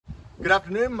Good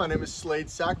afternoon, my name is Slade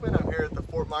Sackman. I'm here at the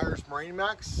Fort Myers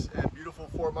MarineMax in beautiful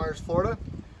Fort Myers, Florida.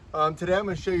 Today I'm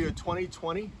going to show you a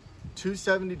 2020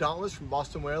 270 Dauntless from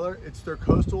Boston Whaler. It's their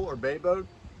coastal or bay boat.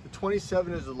 The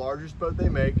 27 is the largest boat they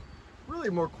make.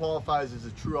 Really more qualifies as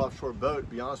a true offshore boat,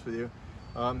 to be honest with you.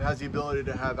 Has the ability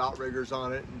to have outriggers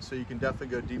on it, and so you can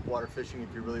definitely go deep water fishing if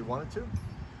you really wanted to.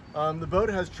 The boat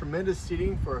has tremendous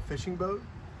seating for a fishing boat.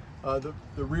 The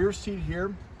rear seat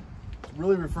here,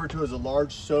 really referred to as a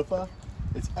large sofa.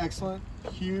 It's excellent,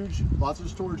 huge, lots of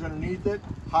storage underneath it,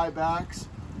 high backs,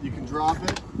 you can drop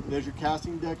it. There's your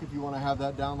casting deck if you want to have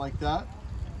that down like that.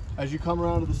 As you come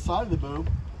around to the side of the boat,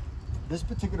 this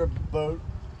particular boat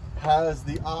has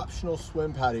the optional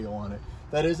swim patio on it.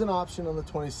 That is an option on the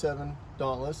 27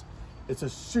 Dauntless. It's a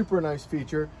super nice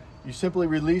feature. You simply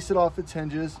release it off its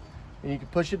hinges and you can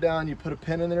push it down, you put a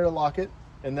pin in there to lock it,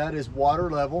 and that is water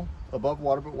level, above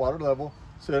water, but water level.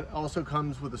 So it also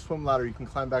comes with a swim ladder you can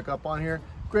climb back up on here.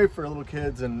 Great for little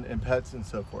kids and pets and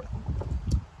so forth.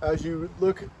 As you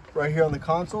look right here on the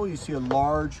console, you see a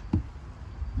large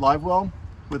live well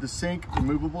with a sink,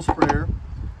 removable sprayer,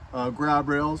 grab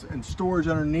rails, and storage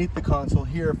underneath the console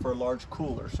here for a large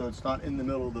cooler, so it's not in the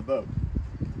middle of the boat.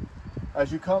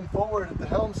 As you come forward at the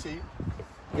helm seat,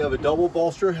 you have a double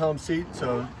bolster helm seat,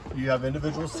 so you have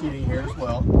individual seating here as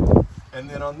well. And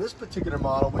then on this particular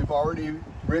model, we've already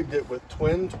rigged it with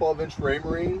twin 12-inch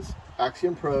Raymarines,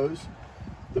 Axiom Pros.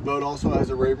 The boat also has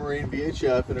a Raymarine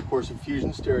VHF and of course a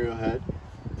Fusion stereo head,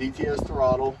 DTS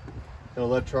throttle, and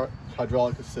electric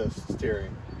hydraulic assist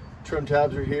steering. Trim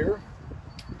tabs are here.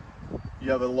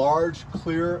 You have a large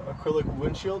clear acrylic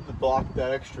windshield to block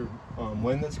that extra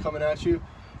wind that's coming at you.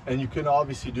 And you can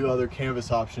obviously do other canvas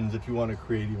options if you want to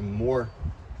create even more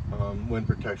wind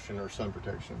protection or sun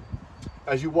protection.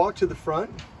 As you walk to the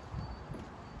front,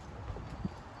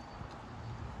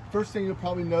 first thing you'll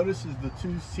probably notice is the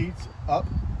two seats up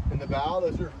in the bow.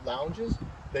 Those are lounges.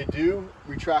 They do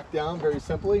retract down very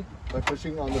simply by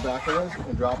pushing on the back of those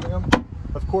and dropping them.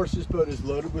 Of course, this boat is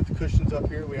loaded with cushions up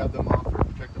here. We have them on to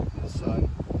protect them from the sun.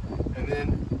 And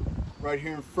then right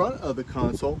here in front of the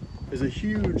console is a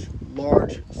huge,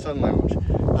 large sun lounge.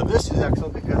 Now this is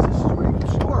excellent because this is where you can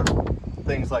store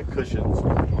things like cushions.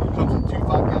 It comes with 2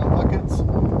 5-gallon buckets.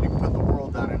 You can put the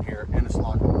world down in here, and it's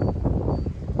lockable.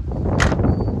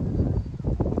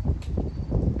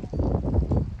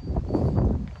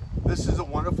 This is a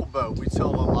wonderful boat. We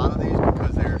sell a lot of these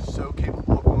because they are so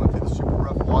capable of going through the super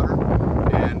rough water,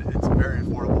 and it's a very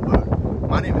affordable boat.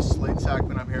 My name is Slade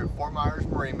Sackman. I'm here at Fort Myers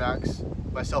MarineMax.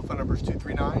 My cell phone number is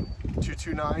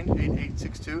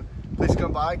 239-229-8862. Please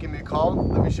come by, give me a call,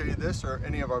 let me show you this or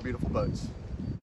any of our beautiful boats.